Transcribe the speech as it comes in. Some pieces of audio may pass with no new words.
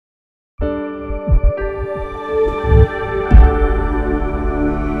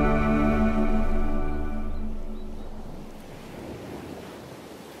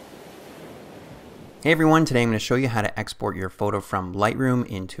Hey everyone, today I'm going to show you how to export your photo from Lightroom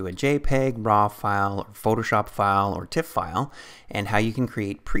into a JPEG, RAW file, or Photoshop file, or TIFF file, and how you can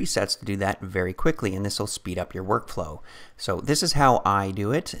create presets to do that very quickly, and this will speed up your workflow. So this is how I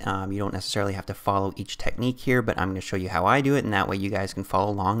do it. You don't necessarily have to follow each technique here, but I'm going to show you how I do it, and that way you guys can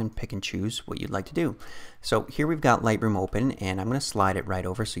follow along and pick and choose what you'd like to do. So here we've got Lightroom open, and I'm going to slide it right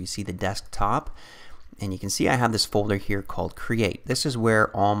over so you see the desktop. And you can see I have this folder here called Create. This is where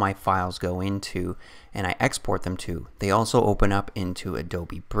all my files go into and I export them to. They also open up into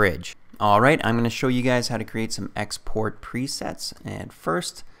Adobe Bridge. Alright, I'm going to show you guys how to create some export presets. And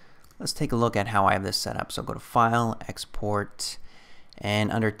first, let's take a look at how I have this set up. So go to File, Export,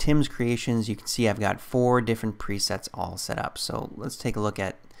 and under Tim's Creations you can see I've got 4 different presets all set up. So let's take a look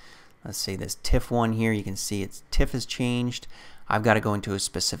at, let's say this TIFF one here. You can see its TIFF has changed. I've got to go into a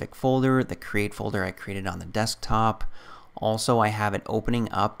specific folder, the Create folder I created on the desktop. Also, I have it opening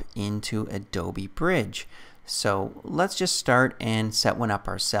up into Adobe Bridge. So let's just start and set one up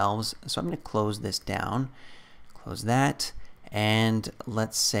ourselves. So I'm going to close this down, close that, and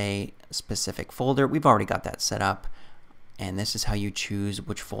let's say specific folder. We've already got that set up, and this is how you choose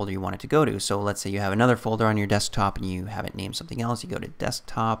which folder you want it to go to. So let's say you have another folder on your desktop and you have it named something else. You go to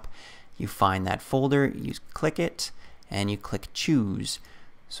Desktop, you find that folder, you click it, and you click Choose.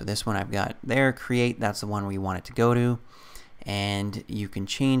 So this one I've got there, Create, that's the one we want it to go to. And you can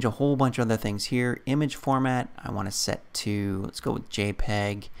change a whole bunch of other things here. Image format, I want to set to, let's go with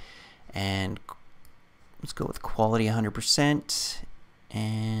JPEG, and let's go with quality 100%.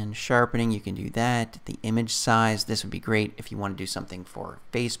 And sharpening, you can do that. The image size, this would be great if you want to do something for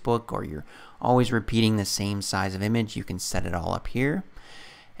Facebook or you're always repeating the same size of image. You can set it all up here.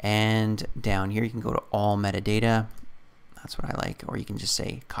 And down here you can go to all metadata. That's what I like. Or you can just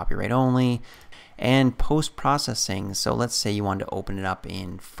say copyright only. And post-processing. So let's say you wanted to open it up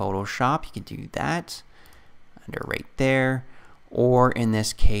in Photoshop. You can do that under right there. Or in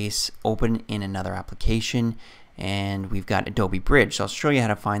this case, open in another application. And we've got Adobe Bridge. So I'll show you how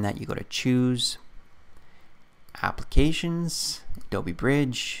to find that. You go to Choose, Applications, Adobe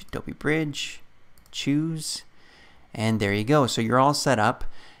Bridge, Choose. And there you go. So you're all set up.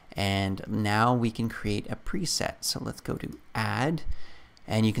 And now we can create a preset. So let's go to Add,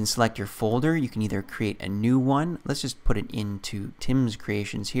 and you can select your folder. You can either create a new one. Let's just put it into Tim's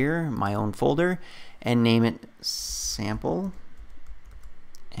Creations here, my own folder, and name it Sample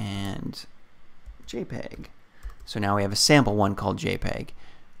and JPEG. So now we have a sample one called JPEG.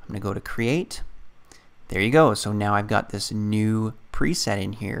 I'm going to go to Create. There you go. So now I've got this new preset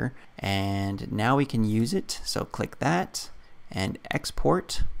in here, and now we can use it. So click that and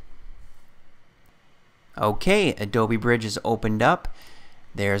export. Okay, Adobe Bridge is opened up.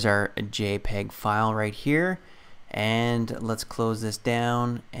 There's our JPEG file right here. And let's close this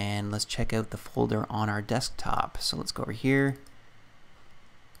down and let's check out the folder on our desktop. So let's go over here.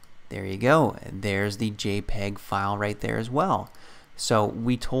 There you go. There's the JPEG file right there as well. So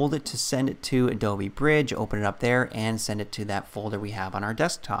we told it to send it to Adobe Bridge, open it up there, and send it to that folder we have on our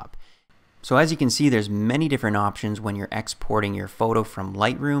desktop. So as you can see, there's many different options when you're exporting your photo from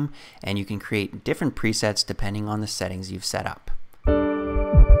Lightroom, and you can create different presets depending on the settings you've set up.